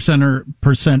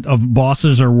 85% of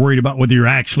bosses are worried about whether you're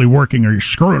actually working or you're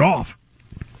screwed off,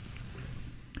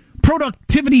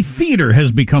 productivity theater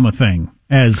has become a thing.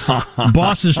 As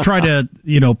bosses try to,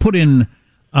 put in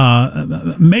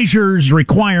measures,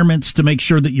 requirements to make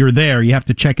sure that you're there. You have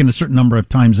to check in a certain number of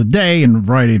times a day and a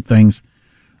variety of things.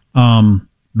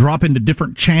 Drop into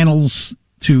different channels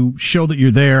to show that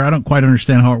you're there. I don't quite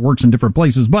understand how it works in different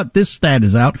places, but this stat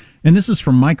is out, and this is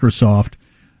from Microsoft,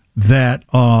 that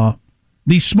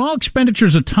these small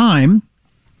expenditures of time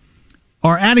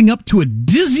are adding up to a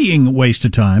dizzying waste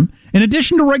of time. In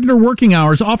addition to regular working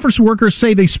hours, office workers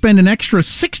say they spend an extra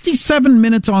 67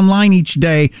 minutes online each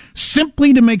day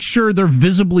simply to make sure they're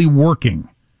visibly working,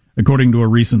 according to a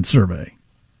recent survey.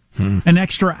 An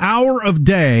extra hour of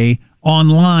day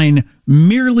online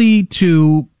merely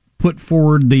to put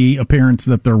forward the appearance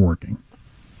that they're working.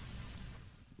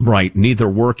 Right, neither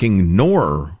working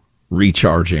nor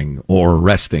recharging or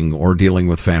resting or dealing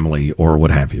with family or what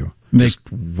have you. Just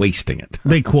wasting it.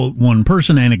 They quote one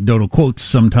person. Anecdotal quotes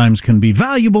sometimes can be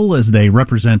valuable as they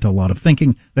represent a lot of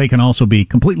thinking. They can also be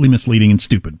completely misleading and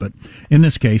stupid. But in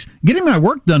this case, getting my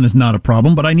work done is not a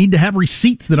problem, but I need to have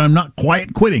receipts that I'm not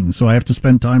quiet quitting, so I have to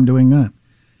spend time doing that.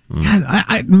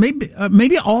 God,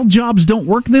 maybe all jobs don't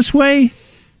work this way,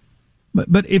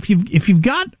 but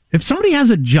if somebody has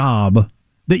a job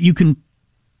that you can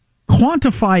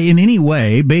quantify in any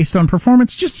way based on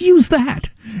performance, just use that.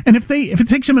 And if it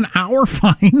takes them an hour,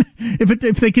 fine.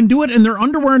 If they can do it in their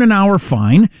underwear in an hour,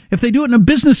 fine. If they do it in a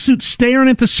business suit staring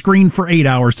at the screen for 8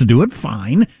 hours to do it,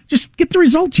 fine. Just get the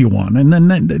results you want, and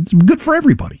then it's good for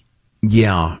everybody.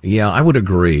 Yeah, I would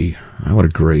agree.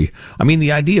 I mean,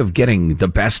 the idea of getting the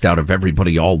best out of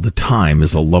everybody all the time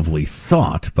is a lovely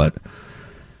thought, but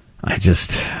I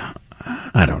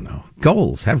don't know.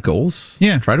 Goals. Have goals.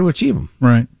 Yeah. Try to achieve them.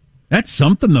 Right. That's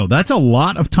something, though. That's a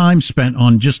lot of time spent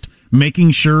on just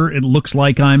making sure it looks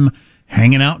like I'm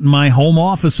hanging out in my home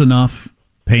office enough,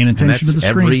 paying attention to the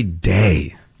screen. Every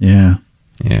day. Yeah.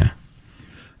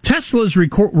 Tesla's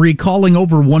recalling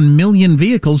over 1 million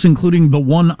vehicles, including the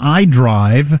one I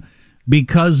drive,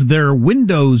 because their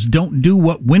windows don't do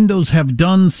what Windows have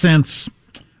done since...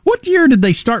 What year did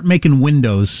they start making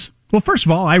Windows? Well, first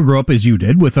of all, I grew up as you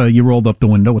did, with you rolled up the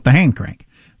window with the hand crank.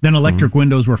 Then electric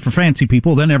windows were for fancy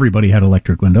people. Then everybody had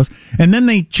electric windows. And then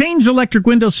they changed electric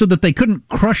windows so that they couldn't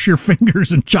crush your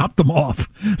fingers and chop them off,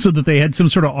 so that they had some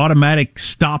sort of automatic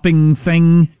stopping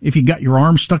thing if you got your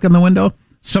arm stuck in the window.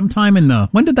 Sometime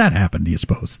when did that happen, do you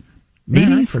suppose?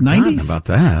 80s, 90s? About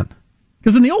that.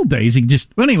 Because in the old days,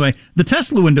 anyway, the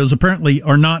Tesla windows apparently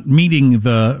are not meeting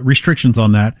the restrictions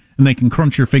on that, and they can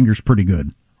crunch your fingers pretty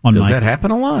good. Does that happen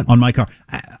a lot? On my car.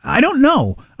 I don't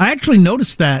know. I actually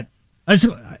noticed that. I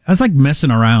was like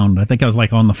messing around. I think I was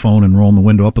like on the phone and rolling the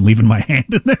window up and leaving my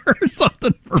hand in there or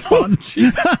something for fun.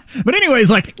 But anyways,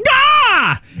 like,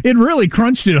 it really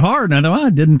crunched it hard. And I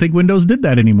didn't think Windows did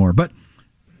that anymore. But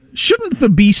shouldn't the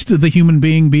beast, the human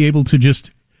being, be able to just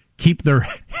keep their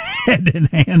head and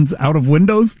hands out of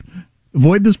windows?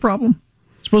 Avoid this problem?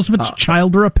 Suppose if it's a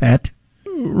child or a pet.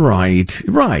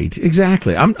 Right,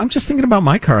 exactly. I'm just thinking about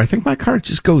my car. I think my car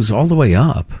just goes all the way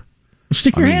up.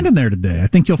 Stick your hand in there today. I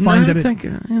think you'll find that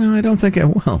I don't think I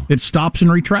will. It stops and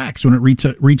retracts when it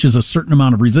reaches a certain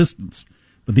amount of resistance.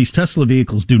 But these Tesla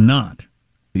vehicles do not.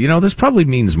 This probably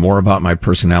means more about my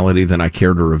personality than I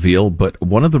care to reveal, but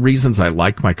one of the reasons I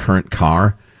like my current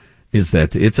car is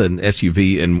that it's an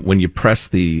SUV, and when you press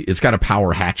it's got a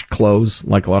power hatch close,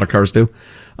 like a lot of cars do.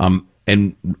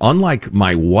 And unlike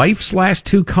my wife's last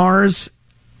 2 cars,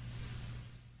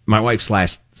 my wife's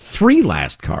last 3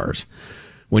 last cars,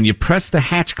 when you press the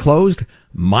hatch closed,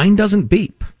 mine doesn't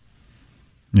beep.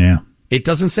 Yeah. It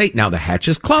doesn't say, now the hatch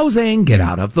is closing, get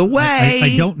out of the way.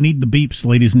 I don't need the beeps,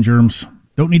 ladies and germs.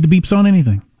 Don't need the beeps on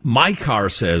anything. My car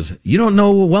says, you don't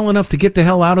know well enough to get the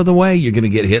hell out of the way, you're going to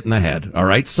get hit in the head. All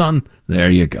right, son? There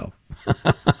you go.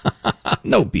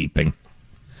 No beeping.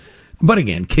 But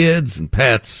again, kids and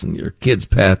pets and your kids'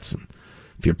 pets, and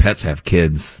if your pets have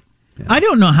kids. Yeah. I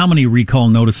don't know how many recall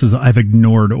notices I've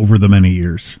ignored over the many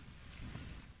years.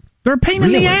 They're a pain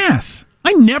in the ass.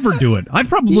 I never do it. I've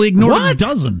probably ignored a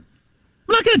dozen.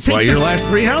 I'm not going to take. That's why your last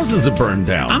 3 houses have burned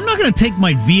down. I'm not going to take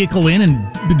my vehicle in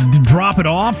and drop it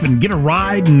off and get a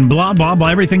ride and blah blah blah.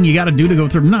 Everything you got to do to go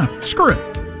through. Nah, screw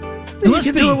it. Unless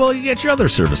you can do it while you get your other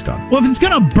service done. Well, if it's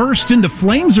going to burst into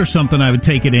flames or something, I would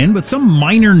take it in. But some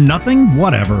minor nothing,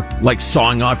 whatever. Like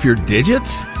sawing off your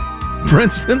digits, for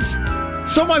instance.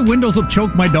 So my windows will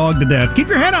choke my dog to death. Keep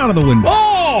your head out of the window.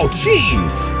 Oh,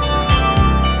 jeez.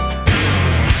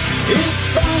 It's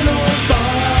Final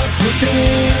Thoughts with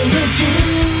Billy G.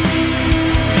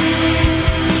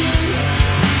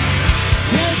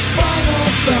 It's Final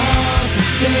Thoughts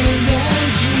with Billy G.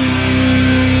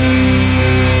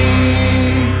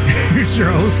 Here's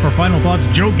your host for Final Thoughts,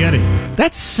 Joe Getty.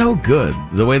 That's so good.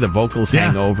 The way the vocals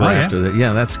hang over after that.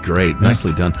 Yeah, that's great.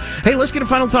 Nicely done. Hey, let's get a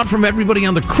final thought from everybody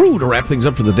on the crew to wrap things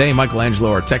up for the day.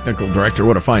 Michelangelo, our technical director.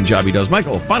 What a fine job he does.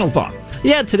 Michael, final thought.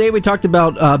 Yeah, today we talked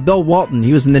about Bill Walton.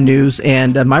 He was in the news,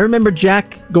 and I remember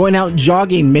Jack going out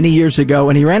jogging many years ago,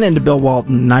 and he ran into Bill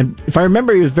Walton. And if I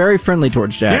remember, he was very friendly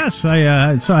towards Jack. Yes,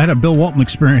 I had a Bill Walton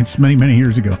experience many, many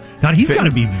years ago. God, he's got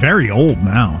to be very old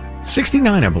now.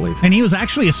 69, I believe. And he was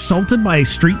actually assaulted by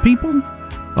street people?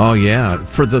 Oh, yeah.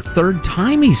 For the 3rd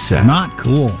time, he said. Not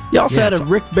cool. He also had a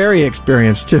Rick Barry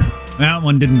experience, too. That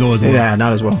one didn't go as well. Yeah,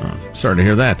 not as well. Oh, sorry to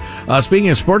hear that. Speaking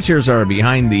of sports, here's our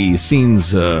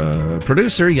behind-the-scenes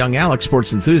producer, young Alex,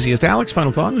 sports enthusiast. Alex,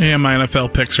 final thought? Yeah, my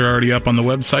NFL picks are already up on the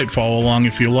website. Follow along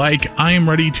if you like. I am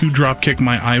ready to drop-kick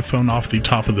my iPhone off the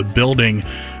top of the building.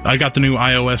 I got the new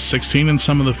iOS 16, and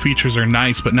some of the features are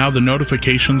nice, but now the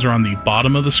notifications are on the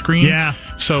bottom of the screen. Yeah.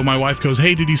 So my wife goes,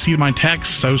 hey, did you see my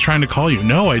text? I was trying to call you.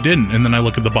 No, I didn't. And then I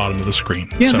look at the bottom of the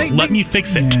screen. Yeah, so let me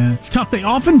fix it. Yeah, it's tough. They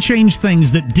often change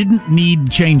things that didn't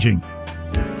need changing.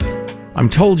 I'm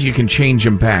told you can change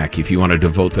them back if you want to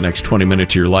devote the next 20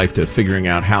 minutes of your life to figuring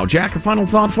out how. Jack, a final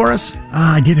thought for us?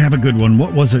 I did have a good one.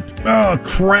 What was it? Oh,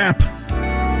 crap.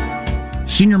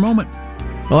 Senior moment.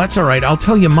 Well, that's all right. I'll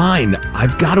tell you mine.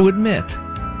 I've got to admit,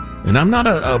 and I'm not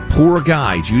a poor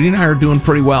guy. Judy and I are doing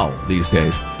pretty well these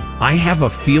days. I have a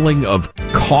feeling of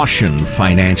caution,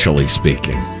 financially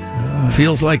speaking.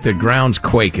 Feels like the ground's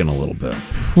quaking a little bit.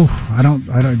 Whew, I don't.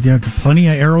 Plenty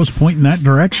of arrows pointing that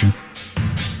direction.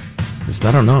 Just,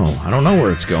 I don't know. I don't know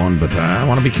where it's going, but I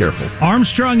want to be careful.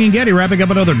 Armstrong and Getty wrapping up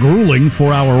another grueling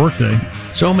 4-hour workday.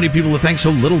 So many people to thank so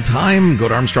little time. Go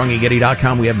to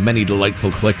ArmstrongandGetty.com. We have many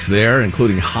delightful clicks there,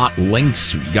 including hot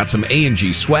links. We've got some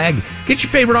A&G swag. Get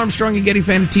your favorite Armstrong and Getty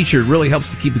fan t-shirt. It really helps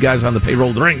to keep the guys on the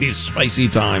payroll during these spicy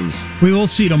times. We will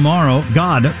see you tomorrow.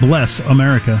 God bless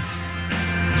America.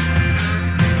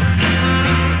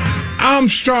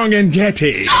 Armstrong and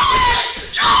Getty.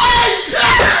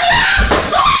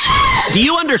 Do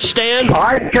you understand?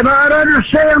 I cannot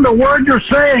understand the word you're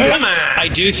saying. Come on. I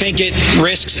do think it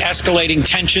risks escalating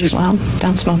tensions. Well,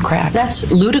 don't smoke crack.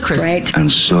 That's ludicrous. Right.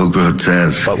 And so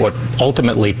grotesque. But what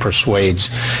ultimately persuades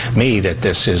me that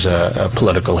this is a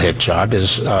political hit job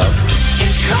is... It's cold.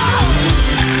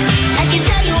 I can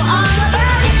tell you all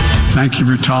about it. Thank you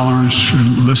for your tolerance, for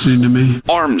listening to me.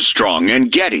 Armstrong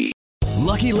and Getty.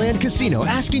 Lucky Land Casino,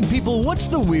 asking people, what's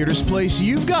the weirdest place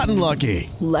you've gotten lucky?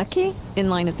 Lucky? In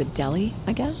line at the deli,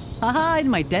 I guess? Aha, in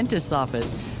my dentist's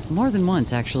office. More than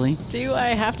once, actually. Do I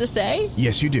have to say?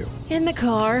 Yes, you do. In the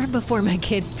car before my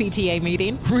kids' PTA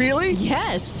meeting. Really?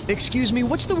 Yes. Excuse me,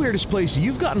 what's the weirdest place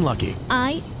you've gotten lucky?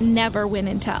 I never win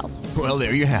and tell. Well,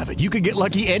 there you have it. You can get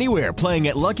lucky anywhere, playing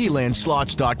at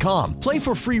LuckyLandSlots.com. Play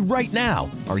for free right now.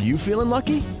 Are you feeling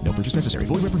lucky? No purchase necessary.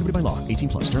 Void where prohibited by law.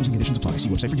 18+. Terms and conditions apply. See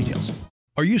website for details.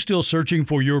 Are you still searching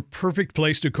for your perfect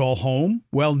place to call home?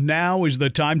 Well, now is the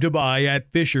time to buy at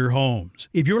Fisher Homes.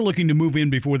 If you're looking to move in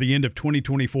before the end of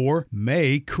 2024,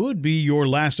 May could be your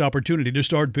last opportunity to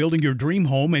start building your dream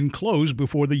home and close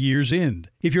before the year's end.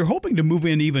 If you're hoping to move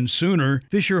in even sooner,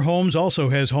 Fisher Homes also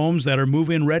has homes that are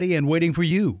move-in ready and waiting for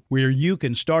you, where you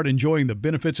can start enjoying the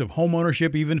benefits of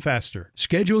homeownership even faster.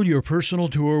 Schedule your personal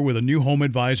tour with a new home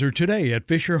advisor today at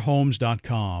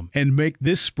FisherHomes.com and make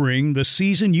this spring the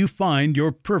season you find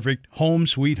your perfect home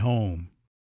sweet home.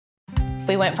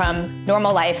 We went from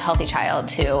normal life, healthy child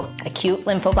to acute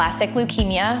lymphoblastic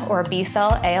leukemia or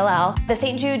B-cell ALL. The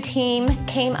St. Jude team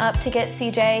came up to get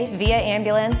CJ via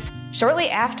ambulance. Shortly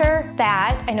after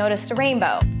that, I noticed a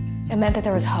rainbow. It meant that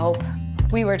there was hope.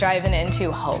 We were driving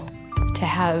into hope. To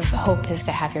have hope is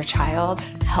to have your child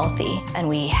healthy, and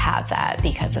we have that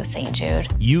because of St. Jude.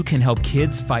 You can help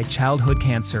kids fight childhood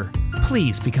cancer.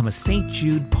 Please become a St.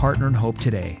 Jude Partner in Hope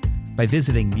today by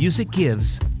visiting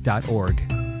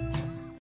musicgives.org.